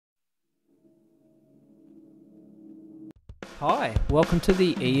Hi, welcome to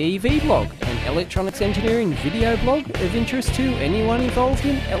the EEVblog, an electronics engineering video blog of interest to anyone involved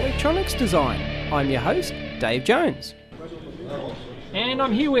in electronics design. I'm your host, Dave Jones. And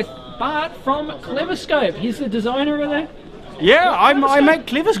I'm here with Bart from CleverScope. He's the designer of that. Yeah, I make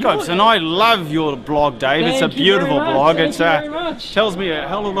CleverScopes, and I love your blog, Dave. It's a beautiful blog. It tells me a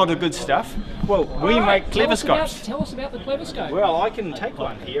hell of a lot of good stuff. Well, we make CleverScopes. Tell us about the CleverScope. Well, I can take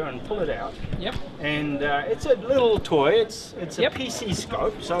one here and pull it out. Yep. And it's a little toy. It's a PC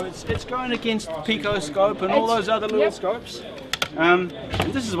scope, so it's going against Picoscope and all those other little scopes.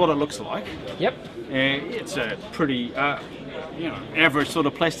 This is what it looks like. Yep. It's a pretty average sort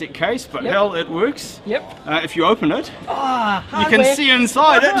of plastic case, but hell, it works. Yep. If you open it, hardware. You can see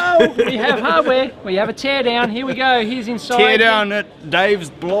inside it. We have hardware. We have a teardown. Here we go. Here's inside. Teardown at Dave's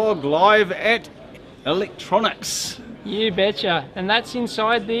blog, live at Electronics. You betcha. And that's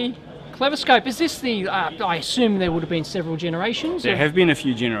inside the CleverScope. Is this the, I assume there would have been several generations? There have been a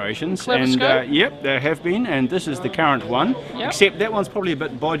few generations. CleverScope? And yep, there have been, and this is the current one. Yep. Except that one's probably a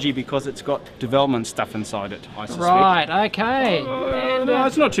bit bodgy because it's got development stuff inside it, I suspect. Right, okay. No,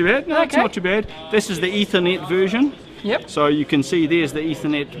 it's not too bad. No, it's not too bad. This is the Ethernet version. Yep. So you can see there's the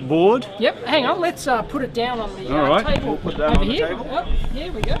Ethernet board. Yep, hang on, let's put it down on the table. We'll put that over on the here. table. Oh,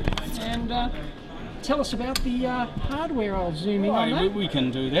 here we go. And tell us about the hardware. I'll zoom in on that. We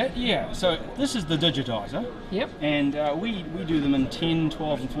can do that, yeah. So this is the digitizer. Yep. And we do them in 10,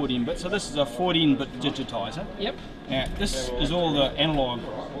 12 and 14 bit. So this is a 14-bit digitizer. Yep. This is all the analog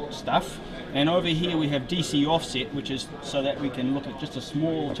stuff. And over here we have DC offset, which is so that we can look at just a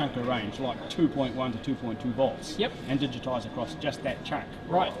small chunk of range, like 2.1 to 2.2 volts. Yep. And digitize across just that chunk.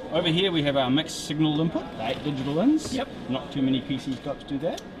 Right. Over here we have our mixed signal input, 8 digital ins. Yep. Not too many PC scopes do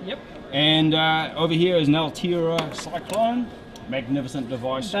that. Yep. And over here is an Altera Cyclone. Magnificent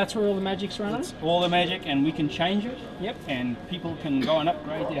device. That's where all the magic's running? It's all the magic, and we can change it. Yep. And people can go and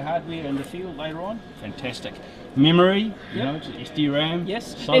upgrade their hardware in the field later on. Fantastic. Memory, you know, it's SD-RAM.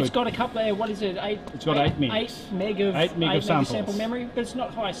 Yes. So it's got a couple of, what is it? It's got 8 meg. 8 meg of samples. sample memory, but it's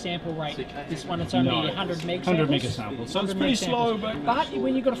not high sample rate. This one, it's only 100 meg 100 meg samples. samples. So it's pretty slow, but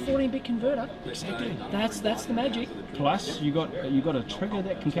when you've got a 14-bit converter, exactly. That's the magic. Plus, you got a trigger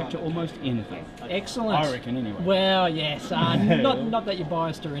that can capture almost anything. Excellent. I reckon, anyway. Well, yes. Not that you're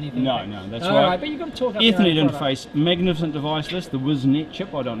biased or anything. No, that's all right. But you've got to talk up Ethernet interface, magnificent device. This, the WizNet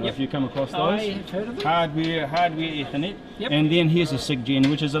chip. I don't know if you come across those. I have heard of it. Hardware Ethernet. Yep. And then here's a SIGGEN,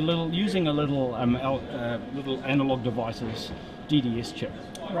 which is using a little analog devices DDS chip.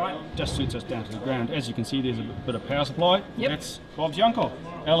 Right. Just suits us down to the ground. As you can see, there's a bit of power supply. Yep. That's Bob's Uncle.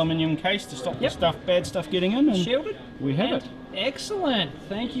 Aluminium case to stop the bad stuff getting in. And shielded. We have it. Excellent.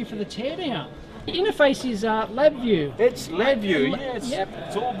 Thank you for the teardown. The interface is LabVIEW. It's LabVIEW. Yeah,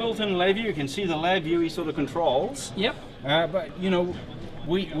 it's all built in LabVIEW. You can see the LabVIEW sort of controls. Yep. But you know,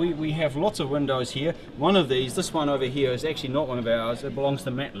 we have lots of windows here. One of these, this one over here, is actually not one of ours. It belongs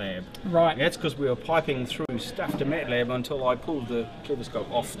to MATLAB. Right. That's because we were piping through stuff to MATLAB until I pulled the CleverScope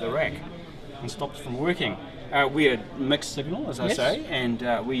off the rack and stopped from working. We're mixed signal, as I say,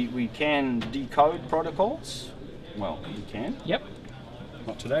 and we can decode protocols. Well, we can. Yep.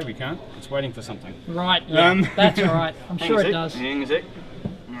 Not today, we can't. It's waiting for something. Right. Yeah. That's all right. I'm sure it does. Hang a sec.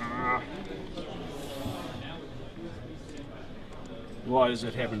 Why does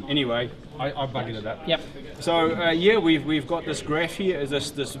it happen? Anyway, I buggered it up. Yep. So we've got this graph here,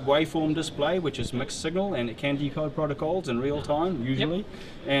 this waveform display, which is mixed signal, and it can decode protocols in real time usually. Yep.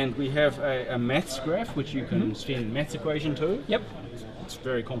 And we have a maths graph, which you can send maths equation to. Yep. It's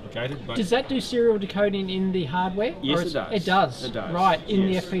very complicated. But does that do serial decoding in the hardware? Yes, it does. It does. It does. Right, in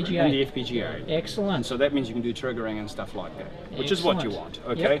the FPGA. In the FPGA. Excellent. And so that means you can do triggering and stuff like that, which is what you want.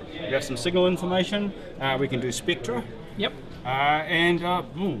 Okay. Yep. We have some signal information. We can do spectra. Yep. And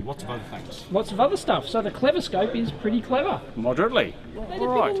lots of other things. Lots of other stuff. So the CleverScope is pretty clever. Moderately. People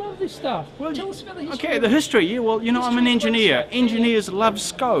love this stuff. Well, tell us about the history. Okay, the history. Yeah, well, you know, I'm an engineer. Engineers love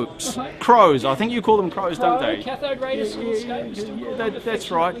scopes. Crows. I think you call them crows, don't they? Cathode ray oscilloscope. Yeah, that's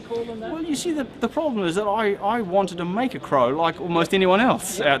right. Well, you see, the problem is that I wanted to make a crow like almost anyone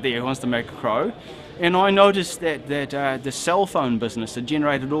else out there who wants to make a crow. And I noticed that the cell phone business had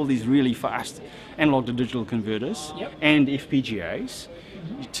generated all these really fast analog to digital converters and FPGAs.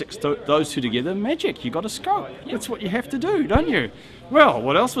 You stick those two together, magic, you got a scope. That's what you have to do, don't you? Well,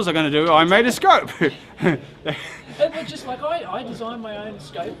 what else was I going to do? I made a scope. But just like I designed my own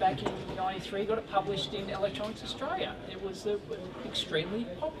scope back in '93, got it published in Electronics Australia. It was extremely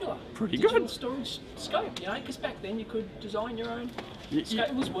popular. Pretty digital good. storage scope, because back then you could design your own scope.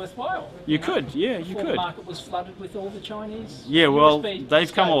 It was worthwhile. You could, yeah, you Before could. the market was flooded with all the Chinese. Yeah, well, USB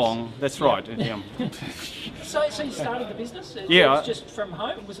they've come scopes. along. That's right. Yeah. So you started the business? Yeah. It was just from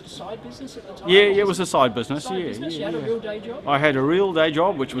home? Was it a side business at the time? Yeah, it was a side business. Side Yeah, business? yeah, You had a yeah. real day job? I had a real day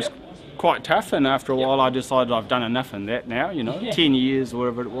job, which was quite tough, and after a Yep. while I decided I've done enough in that now, Yeah. 10 years,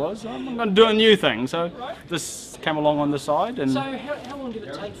 whatever it was. I'm going to do a new thing, so Right. this came along on the side. And So how long did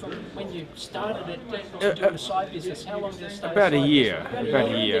it take from when you started it to do a side business? How long did it stay About a side year, business? about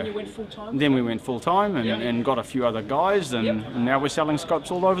a year. Then you went full time? then we went full-time and got a few other guys, and now we're selling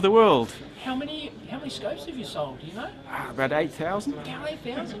scopes all over the world. How many scopes have you sold, do you know? About 8,000 About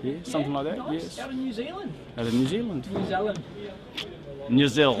 8,000? Yeah, something like that, Nice. yes. Out of New Zealand? out of New Zealand. New Zealand. New Can you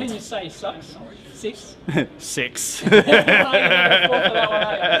Zealand. say six? 6? 6.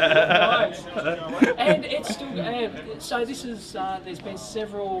 Nice. And it's still, so this is, there's been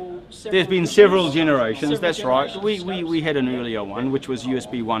several There's been several generations, Several that's right. generations of We had an earlier one which was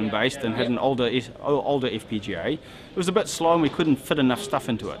USB 1 based and had an older FPGA. It was a bit slow and we couldn't fit enough stuff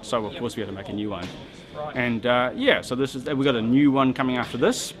into it, so of course we had to make a new one. Right. And so we've got a new one coming after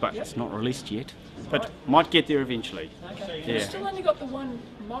this, but it's not released yet. But might get there eventually. Okay. Yeah. You've still only got the one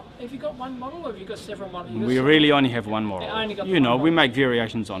have you got one model or have you got several models? We really only have one model. I only got the one we model. make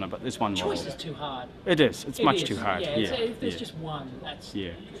variations on it, but there's one model. Choice is too hard. It is. It's It much is. too hard. Yeah, if there's just one, that's...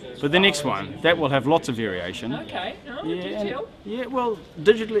 Yeah. But the next one, that will have lots of variation. Okay, no, Yeah, and- detail. yeah, well,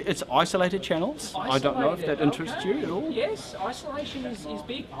 digitally, it's isolated channels. I don't know if Isolated, that interests okay. you at all. Yes, isolation is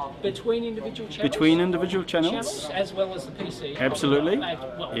big between individual channels. Between individual channels. as well as the PC. Absolutely.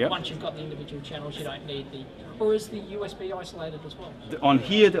 Well, Yep. once you've got the individual channels, you don't need the... Or is the USB isolated as well? On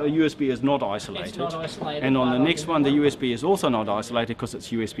here, the USB is not isolated. It's not isolated. And on but the next one, the USB is also not isolated because it's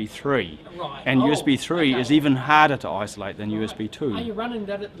USB 3. Right. And Oh, USB 3 okay. is even harder to isolate than USB 2. Are you running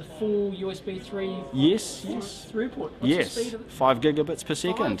that at the full USB 3 Yes, throughput? What's the yes. speed of it? 5 gigabits per 5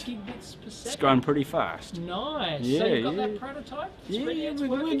 second. gigabits per second. It's going pretty fast. Nice. Yeah, so you've got yeah. that prototype? It's Yeah, ready, it's we're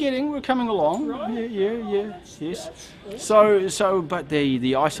working? we're coming along. Right. Yeah, yes. That's But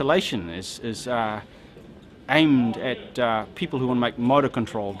the isolation is aimed at people who want to make motor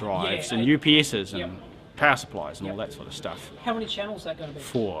control drives Yeah, and UPSs and yep. power supplies and all that sort of stuff. How many channels is that going to be?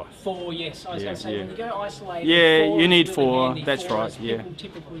 4. 4, yes. I was Yeah, going to say, yeah. when you go isolated, Yeah, 4 you is need really 4, handy. that's 4 right, is yeah. People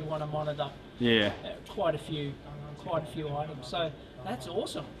typically want to monitor Yeah. quite a few items. So that's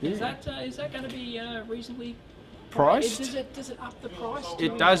awesome. Is that going to be reasonably Priced? Does it up the price?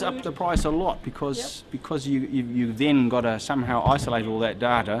 It does up the price a lot because you then got to somehow isolate all that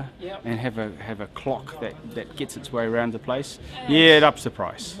data Yep. and have a clock that gets its way around the place. Yeah, it ups the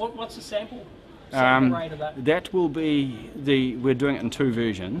price. What's the sample rate of that? That will be we're doing it in 2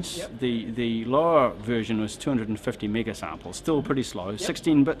 versions. Yep. The lower version was 250 megasamples, still pretty slow.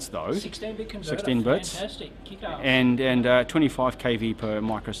 16 bits though, 16-bit converter. 16 bits. Fantastic. Kick ass. and 25 kV per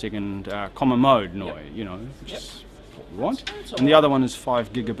microsecond common mode noise. Yep. Which is what we want. That's And the all other one is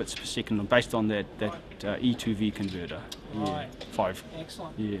 5 gigabits per second, based on that E2V converter. Right. 5.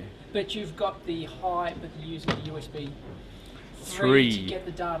 Excellent. Yeah. But you've got the high, but you're using the USB 3 3. to get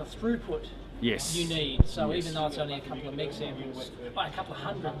the data throughput Yes. you need. So Yes. even though it's only a couple of meg samples, a couple of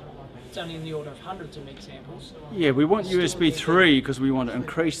hundred, it's only in the order of hundreds of meg samples. Yeah, we want Still USB 3 because we want to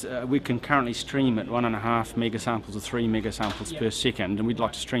increase. We can currently stream at 1.5 megasamples or 3 megasamples Yep. per second, and we'd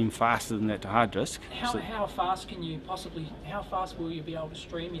like to stream faster than that to hard disk. How, So how fast can you possibly, how fast will you be able to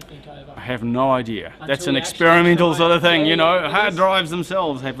stream, you think, over? I have no idea. That's Until an you actually experimental try sort of it. thing, Yeah, you know. yeah, it Hard is. drives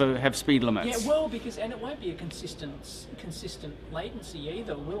themselves have speed Yeah, limits. well, because, and it won't be a consistent latency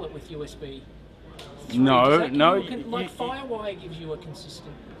either, will it, with USB 3? No, Does that give no, you a you- like FireWire gives you a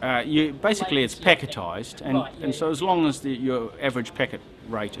consistent... Basically, it's latency, packetized, Right, yeah, and so yeah. as long as your average packet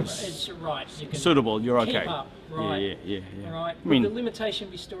rate It's is right. You can suitable, you're keep okay. up, right. Yeah. Right. I mean, Would the limitation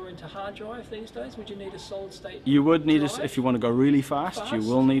be storing to hard drive these days? Would you need a solid state? you would need drive? if you want to go really fast, you Fast?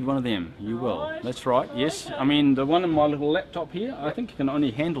 will need one of them. You will. Right. That's right. Yes. Okay. I mean, the one in my little laptop here, I think it can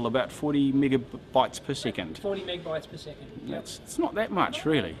only handle about 40 megabytes per second. 40 megabytes per second. Yep. It's not that much,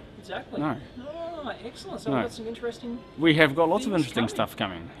 really. Exactly. No. Oh, Ah, excellent. So No. we've got some interesting... We have got lots of things interesting coming. stuff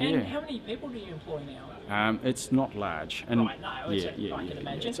coming. And Yeah. how many people do you employ now? It's not large. And Right, no, I can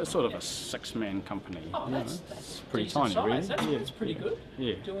imagine. It's a sort of Yeah. a 6-man company. Oh, you know. that's pretty decent tiny, size. really. That's pretty good.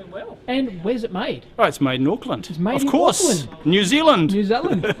 Yeah. Doing well. And where's it made? Oh, it's made in Auckland. It's made of in course. Auckland. New Zealand. New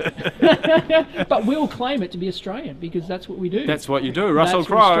Zealand. But we'll claim it to be Australian because that's what we do. That's what you do, Russell That's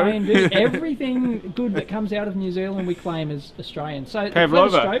what Crowe. Australian do. Everything good that comes out of New Zealand we claim as Australian. So the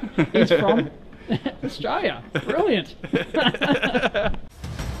Pavlova. CleverScope is from Australia. Brilliant.